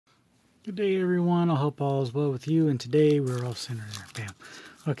Good day, everyone. I hope all is well with you. And today we're off center there. Bam.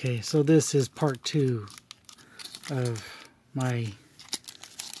 Okay, so this is part 2 of my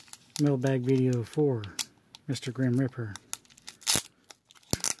mailbag video for Mr. Grim Reaper.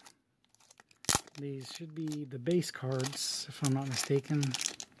 These should be the base cards, if I'm not mistaken.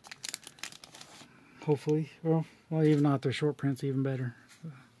 Hopefully. Well, even not they're short prints, even better.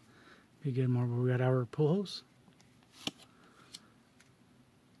 Be good more. But we got our Pujols,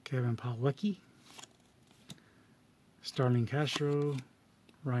 Kevin Plawecki, Starlin Castro,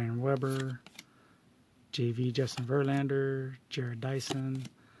 Ryan Weber, JV Justin Verlander, Jared Dyson,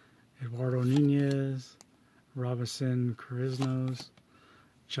 Eduardo Nunez, Robinson Chirinos,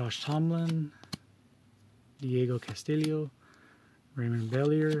 Josh Tomlin, Diego Castillo, Raymond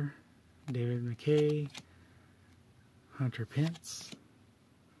Bellier, David McKay, Hunter Pence,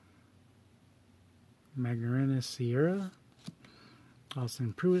 Magneuris Sierra,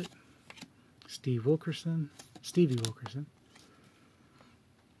 Austin Pruitt, Stevie Wilkerson,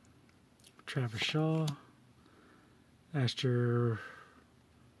 Travis Shaw, Asher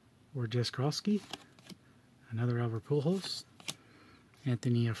Wojciechowski, another Albert Pujols,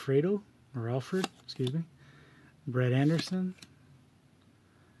 Anthony Alfred, excuse me, Brett Anderson,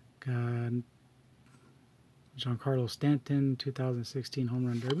 got Giancarlo Stanton 2016 Home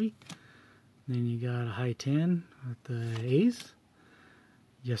Run Derby. Then you got a high 10 with the A's,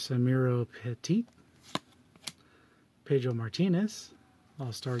 Yasmiro Petit, Pedro Martinez,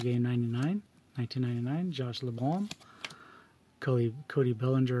 All-Star Game 1999, Josh LeBlanc, Cody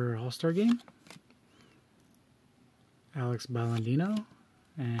Bellinger All-Star Game, Alex Ballandino,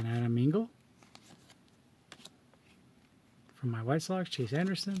 and Adam Engel. From my White Sox, Chase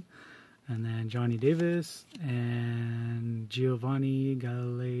Anderson, and then Johnny Davis and Giovanni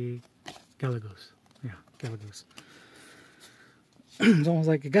Gallegos. Yeah, Gallegos. It's almost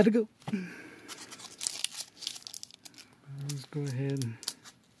like I gotta go. Let's go ahead and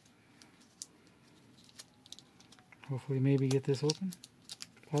hopefully maybe get this open.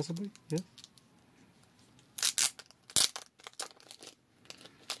 Possibly, yes.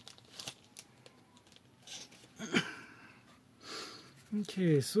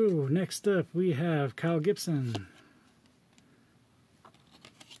 Okay, so next up we have Kyle Gibson,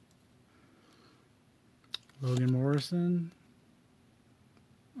 Logan Morrison,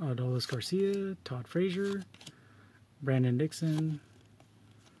 Adolis Garcia, Todd Frazier, Brandon Dixon,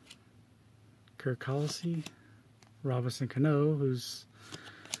 Kirk Collison, Robinson Cano, who's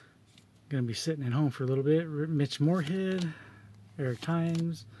going to be sitting at home for a little bit, Mitch Moorhead, Eric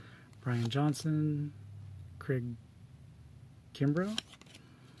Times, Brian Johnson, Craig Kimbrough,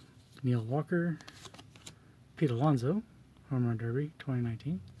 Neil Walker, Pete Alonso, Home Run Derby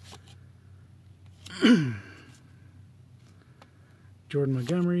 2019, Jordan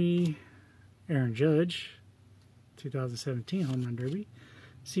Montgomery, Aaron Judge 2017 Home Run Derby,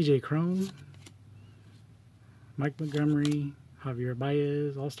 CJ Cron, Mike Montgomery, Javier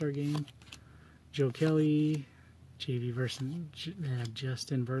Baez All-Star Game, Joe Kelly, JV versus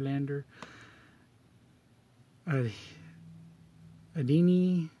Justin Verlander,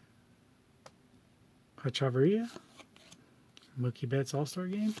 Adini Chavarria, Mookie Betts All-Star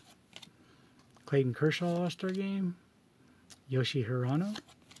Game, Clayton Kershaw All-Star Game, Yoshi Hirano,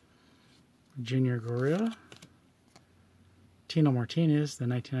 Junior Guerrero, Tino Martinez, the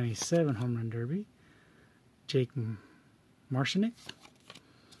 1997 Home Run Derby, Jake Marshinick,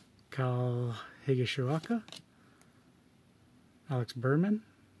 Kyle Higashioka, Alex Bergman,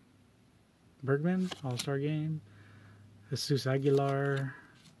 All-Star Game, Jesus Aguilar,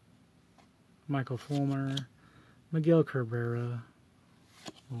 Michael Fulmer, Miguel Cabrera,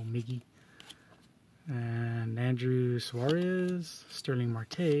 Miggy, and Andrew Suarez, Sterling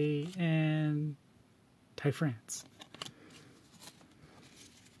Marte, and Ty France.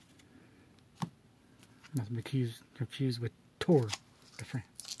 Must be confused with Tour de France.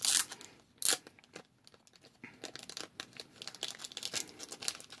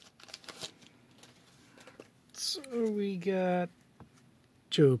 So we got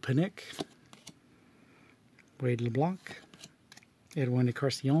Joe Panik, Wade LeBlanc, Edwin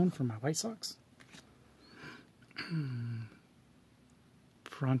Encarnacion for my White Sox,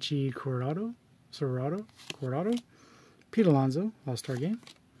 Franchi Corrado, Pete Alonso, All-Star Game,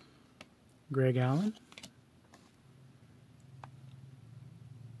 Greg Allen,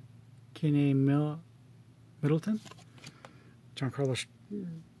 Kenny Middleton, John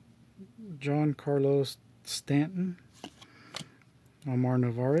Carlos Stanton, Omar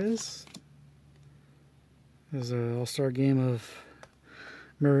Narvaez. There's an All-Star Game of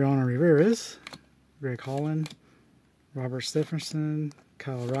Mariano Rivera, Greg Holland, Robert Stephenson,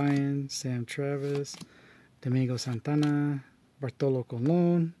 Kyle Ryan, Sam Travis, Domingo Santana, Bartolo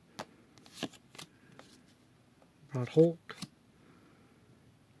Colon, Rod Holt,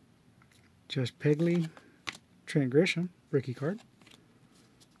 Josh Pegley, Trent Grisham, rookie card,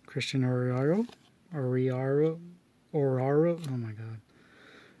 Christian Oriaro, oh my god,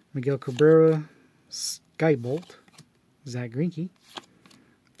 Miguel Cabrera, Skybolt, Zach Greinke,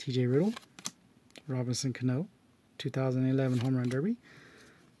 TJ Riddle, Robinson Cano, 2011 Home Run Derby,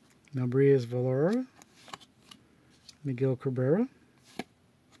 Melbrias Valera, Miguel Cabrera,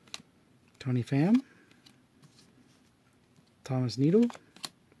 Tony Pham, Thomas Needle,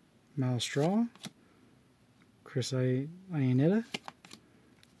 Miles Straw, Chris Iannetta,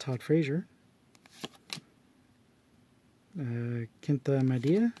 Todd Frazier, Kenta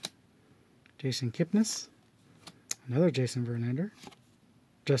Maeda, Jason Kipnis, another Justin Verlander,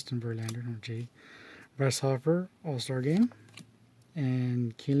 no J, Bryce Harper, All-Star Game,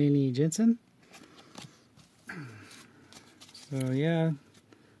 and Kilini Jensen. So yeah,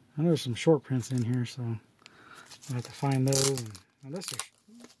 I know there's some short prints in here, so I'll have to find those. And unless there's,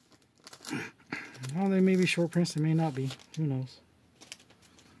 well, they may be short prints, they may not be. Who knows?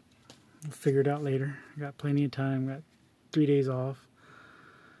 We'll figure it out later. Got plenty of time. Got 3 days off.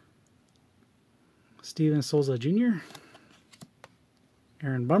 Steven Souza Jr.,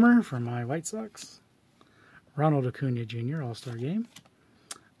 Aaron Bummer for my White Sox, Ronald Acuna Jr., All-Star Game,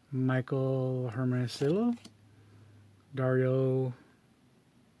 Michael Hermosillo, Dario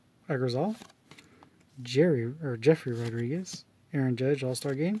Agrazal, Jeffrey Rodriguez, Aaron Judge,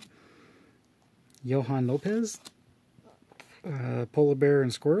 All-Star Game, Johan Lopez, Polar Bear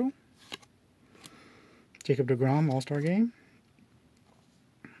and Squirrel, Jacob deGrom, All-Star Game,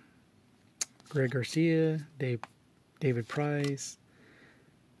 Greg Garcia, David Price,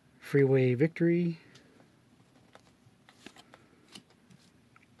 Freeway Victory,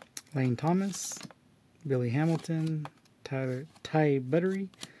 Lane Thomas, Billy Hamilton, Ty Buttery,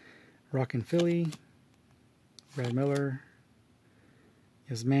 Rockin' Philly, Brad Miller,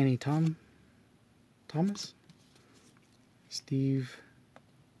 Yasmani Thomas, Steve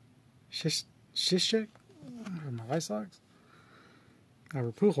Shishak from my White Sox,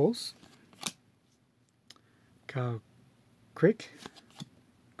 Albert Pujols, Kyle Crick,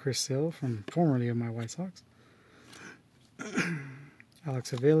 Chris Sale from formerly of my White Sox,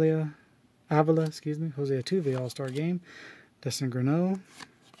 Alex Avila, Jose Altuve, All-Star Game, Dustin Grano,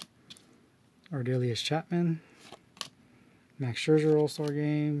 Ardelius Chapman, Max Scherzer, All-Star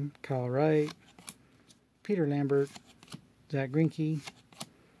Game, Kyle Wright, Peter Lambert, Zach Greinke,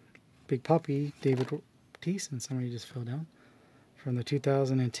 Big Poppy, David Ortiz, and somebody just fell down, from the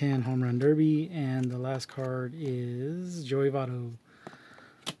 2010 Home Run Derby. And the last card is Joey Votto,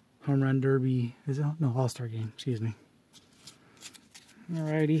 Home Run Derby, is it? No, All-Star Game, excuse me.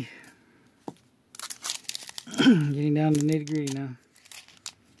 Alrighty. Getting down to nitty-gritty now.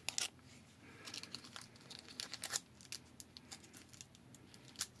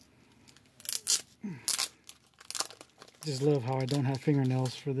 Just love how I don't have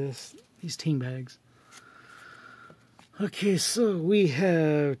fingernails for these team bags. Okay, so we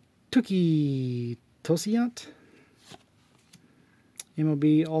have Tuki Tosiant,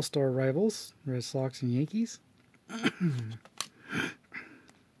 MLB All-Star Rivals, Red Sox and Yankees.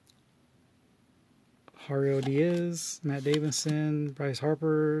 Jairo Diaz, Matt Davidson, Bryce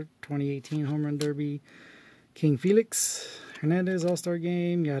Harper, 2018 Home Run Derby, King Felix Hernandez, All-Star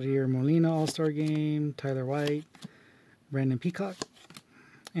Game, Yadier Molina, All-Star Game, Tyler White, Brandon Peacock,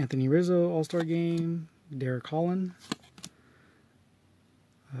 Anthony Rizzo, All-Star Game, Derek Holland.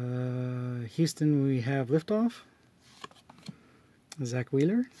 Houston, we have Liftoff, Zach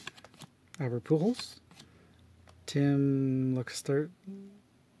Wheeler, Albert Pujols, Tim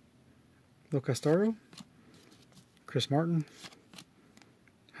Locastaro, Chris Martin,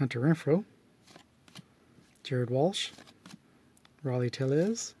 Hunter Renfroe, Jared Walsh, Rowdy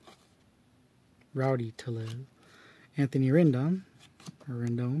Tellez, Anthony Rendon,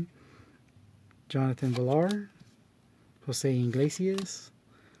 Jonathan Villar, Jose Iglesias,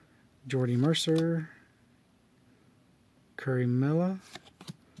 Jordy Mercer, Curry Mella,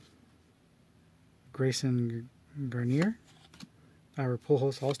 Grayson Garnier, Albert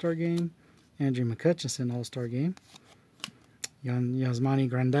Pujols All-Star Game, Andrew McCutcheon All-Star Game, Yasmani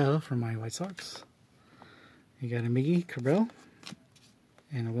Grandal from my White Sox. You got a Miggy Cabral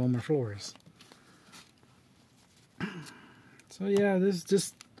and a Wilmer Flores. So yeah, this is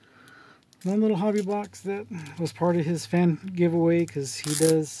just one little hobby box that was part of his fan giveaway, because he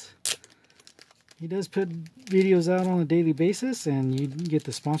does put videos out on a daily basis, and you get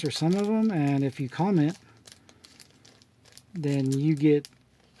to sponsor some of them. And if you comment then you get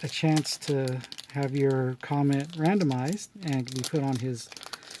a chance to have your comment randomized and be put on his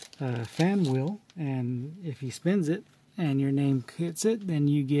fan wheel. And if he spins it and your name hits it, then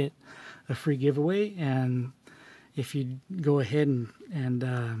you get a free giveaway. And if you go ahead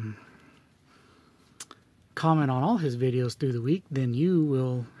and comment on all his videos through the week, then you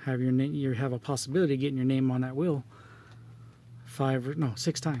will have your name. You have a possibility of getting your name on that wheel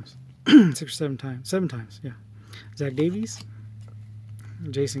 6 times, 6 or 7 times, 7 times. Yeah, Zach Davies,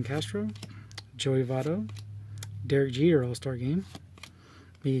 Jason Castro, Joey Votto, Derek Jeter All-Star Game,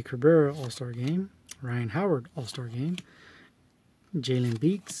 Miggy Cabrera All-Star Game, Ryan Howard All-Star Game, Jalen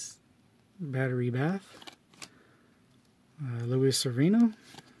Beeks, Battery Bath, Luis Sereno,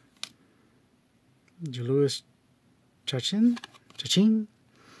 Jaluis Chachin,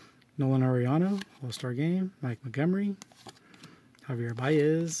 Nolan Ariano All-Star Game, Mike Montgomery, Javier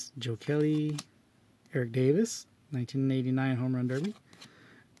Baez, Joe Kelly, Eric Davis, 1989 Home Run Derby,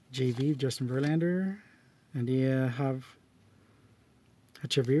 JV, Justin Verlander, Andia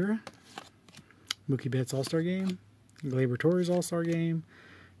Hachavira, Mookie Betts All-Star Game, Gleyber Torres All-Star Game,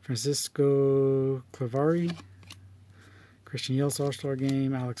 Francisco Clavari, Christian Yelich All-Star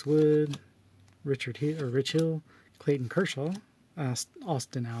Game, Alex Wood, Rich Hill, Clayton Kershaw,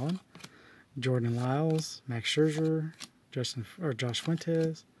 Austin Allen, Jordan Lyles, Max Scherzer, Josh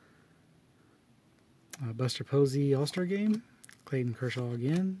Fuentes, Buster Posey All-Star Game, Clayton Kershaw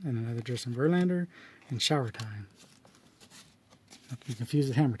again, and another Justin Verlander, and Shower Time. Not to be confused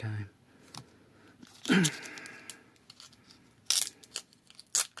with Hammer Time.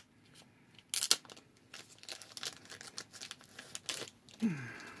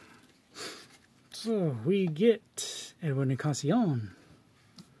 So we get Edwin Encarnacion.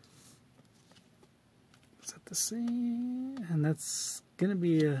 Is that the same? And that's going to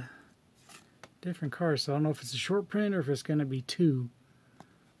be a different card. So I don't know if it's a short print or if it's going to be 2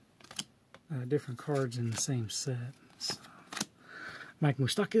 different cards in the same set. So, Mike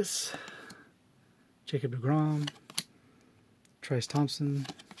Moustakas, Jacob deGrom, Trice Thompson,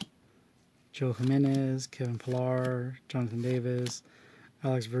 Joe Jimenez, Kevin Pillar, Jonathan Davis,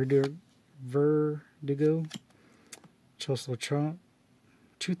 Alex Verdugo, Chosel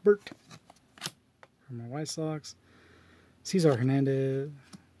Truthbert from the White Sox, Cesar Hernandez,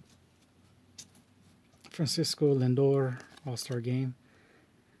 Francisco Lindor All-Star Game,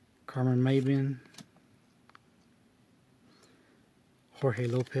 Carmen Maybin, Jorge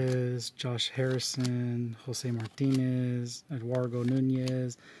Lopez, Josh Harrison, Jose Martinez, Eduardo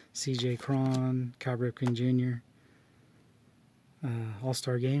Nunez, CJ Cron, Cal Ripken Jr.,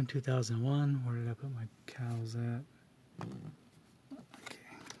 All-Star Game 2001. Where did I put my cows at?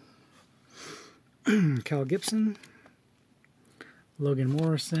 Okay. Cal Gibson, Logan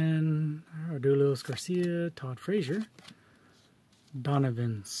Morrison, Adulos Garcia, Todd Frazier,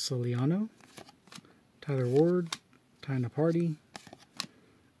 Donovan Soliano, Tyler Ward, Tyna Party,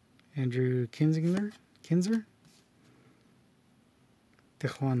 Andrew Kinzer,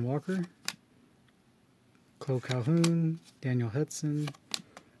 Tejuan Walker, Chloe Calhoun, Daniel Hudson,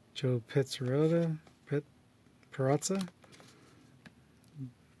 Joe Perazza,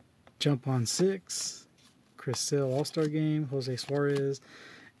 Jump on 6, Chris Sale All-Star Game, Jose Suarez,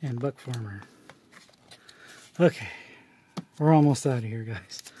 and Buck Farmer. Okay, we're almost out of here,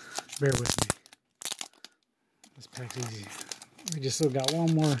 guys. Bear with me. This pack's easy. We just still got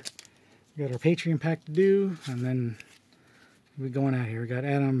one more. We got our Patreon pack to do, and then we're going out here. We got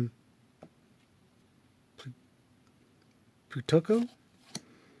Adam Putoko,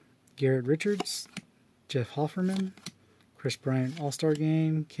 Garrett Richards, Jeff Hofferman, Chris Bryant All-Star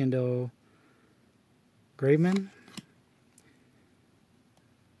Game, Kendall Graveman,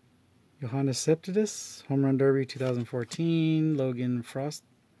 Johannes Septidus, Home Run Derby 2014, Logan Frostoff,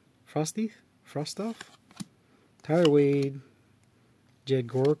 Tyler Wade, Jed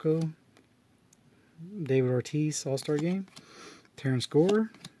Gorico, David Ortiz All-Star Game, Terrence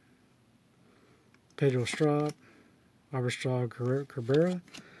Gore, Pedro Strop, Aberstraw Cabrera,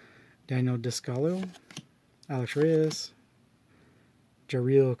 Daniel Descalio, Alex Reyes,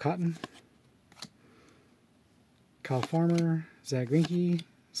 Jarrell Cotton, Kyle Farmer, Zach Greinke,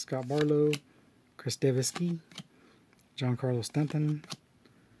 Scott Barlow, Chris Devisky, John Carlos Stanton,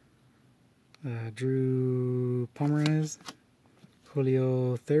 Drew Pomeranz,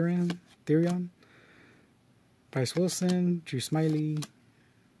 Julio Therion, Bryce Wilson, Drew Smiley,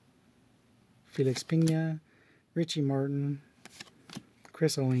 Felix Pena, Richie Martin,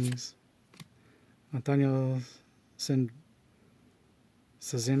 Chris Owings, Antonio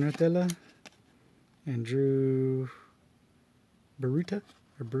Sazinratella, and Drew Baruta.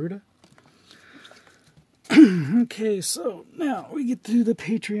 Okay, so now we get to the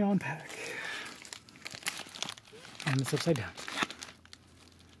Patreon pack. And it's upside down.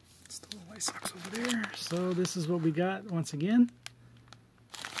 It's the little White Sox over there. So this is what we got once again.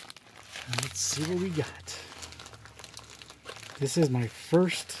 And let's see what we got. This is my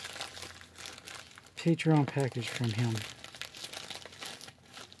first Patreon package from him.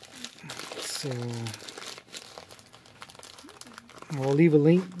 So I'll leave a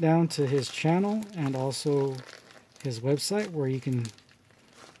link down to his channel and also his website where you can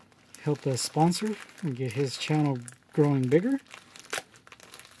help us sponsor and get his channel growing bigger.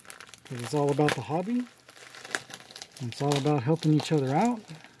 Because it's all about the hobby. And it's all about helping each other out.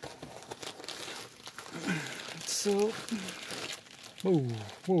 So, whoa,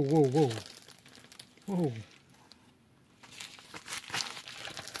 whoa, whoa, whoa. Whoa.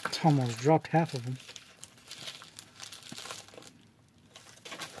 Almost dropped half of them.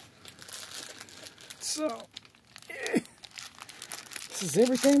 So, this is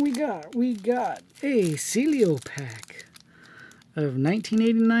everything we got. We got a Celio pack of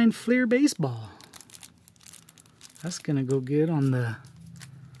 1989 Fleer Baseball. That's gonna go good on the,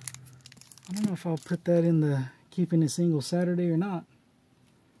 I don't know if I'll put that in the Keeping It Single Saturday or not.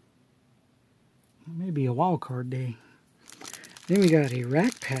 Maybe a wild card day. Then we got a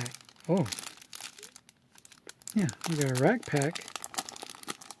rack pack. Oh. Yeah, we got a rack pack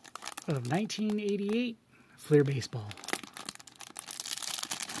of 1988 Fleer Baseball.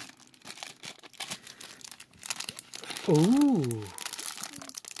 Ooh.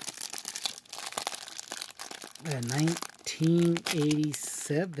 A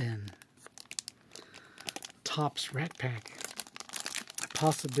 1987 Topps rack pack. A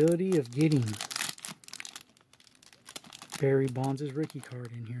possibility of getting Barry Bonds' rookie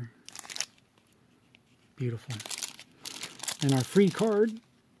card in here. Beautiful. And our free card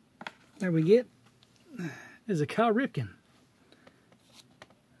that we get is a Cal Ripken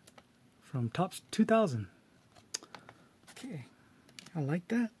from Topps 2000. Okay, I like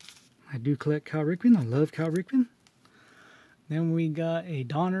that. I do collect Cal Ripken. I love Cal Ripken. Then we got a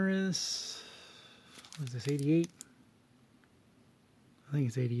Donruss. What is this, 88? I think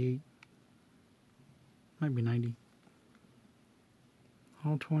it's 88. Might be 90.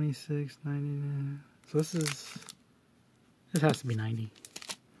 All 26, 99. So this has to be 90.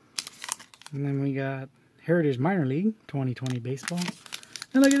 And then we got Heritage Minor League 2020 Baseball.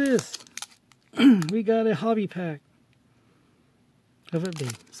 And look at this. We got a hobby pack of it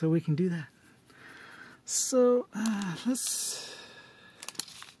big. So we can do that. So let's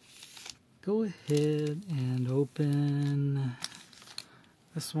go ahead and open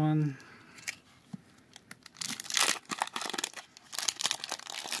this one.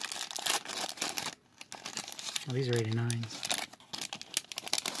 Oh, these are 89s.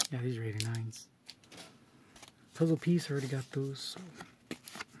 Yeah, these are 89s. Puzzle piece, already got those.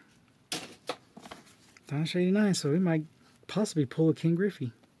 So. Donruss 89, so we might possibly pull a Ken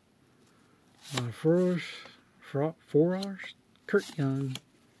Griffey. Forrest, Kurt Young,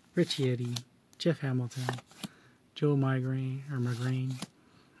 Richie Eddy, Jeff Hamilton, Joe Magrane,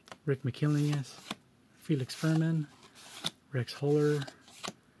 Rick McIlhenny, Felix Furman, Rex Holler,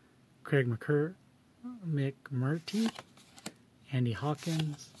 Craig McMurtry, Andy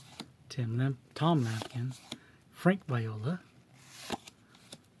Hawkins, Tom Lampkin, Frank Viola,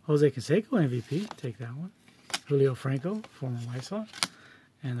 Jose Canseco MVP, take that one, Julio Franco, former White Sox,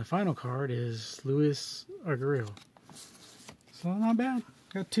 and the final card is Luis Aguirre. So not bad.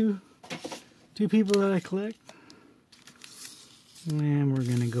 Got two people that I collect. And we're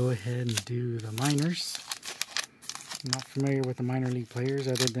gonna go ahead and do the minors. I'm not familiar with the minor league players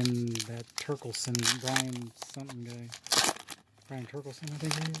other than that Turkelson, Brian something guy. Brian Turkelson, I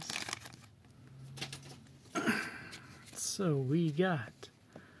think it is. So we got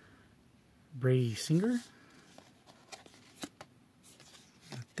Brady Singer.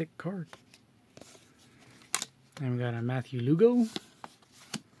 A thick card. And we got a Matthew Lugo.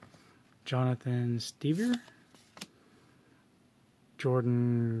 Jonathan Stever.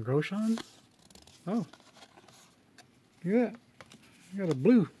 Jordan Groshans. Oh. Look at that. I got a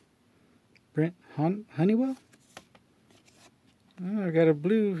blue. Brent Honeywell. Oh, I got a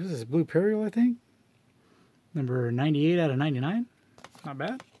blue. This is Blue Perial, I think. Number 98 out of 99. Not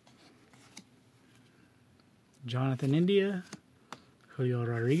bad. Jonathan India. Julio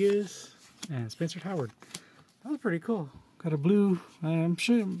Rodriguez. And Spencer Howard. That was pretty cool. Got a blue. I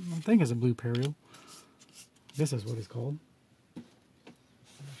think it's a Blue Perial. This is what it's called. I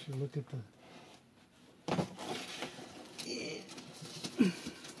should look at the...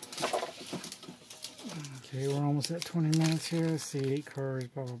 Okay, we're almost at 20 minutes here. Let's see, 8 cards,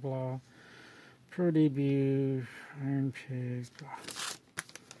 blah, blah, blah. Pro Debut, Iron Pigs.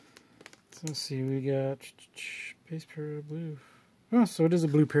 So let's see, we got Base Imperial Blue. Oh, so it is a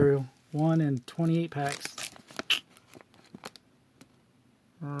Blue Imperial. 1 in 28 packs.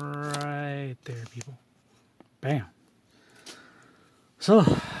 Right there, people. Bam. So,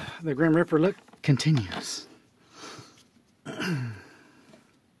 the Grim Reaper look continues. Alright,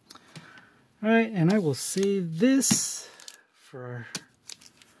 and I will save this for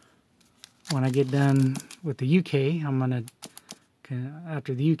when I get done with the UK.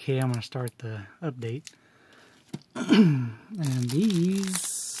 After the UK, I'm going to start the update. And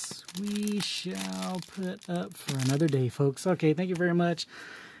these we shall put up for another day, folks. Okay, thank you very much.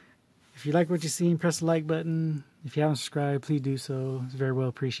 If you like what you've seen, press the like button. If you haven't subscribed, please do so. It's very well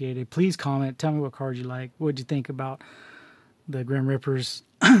appreciated. Please comment. Tell me what cards you like. What did you think about the Grim Rippers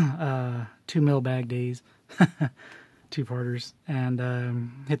 2 mailbag days, 2-parters, and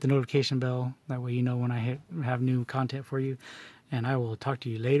hit the notification bell. That way you know when I have new content for you. And I will talk to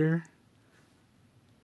you later.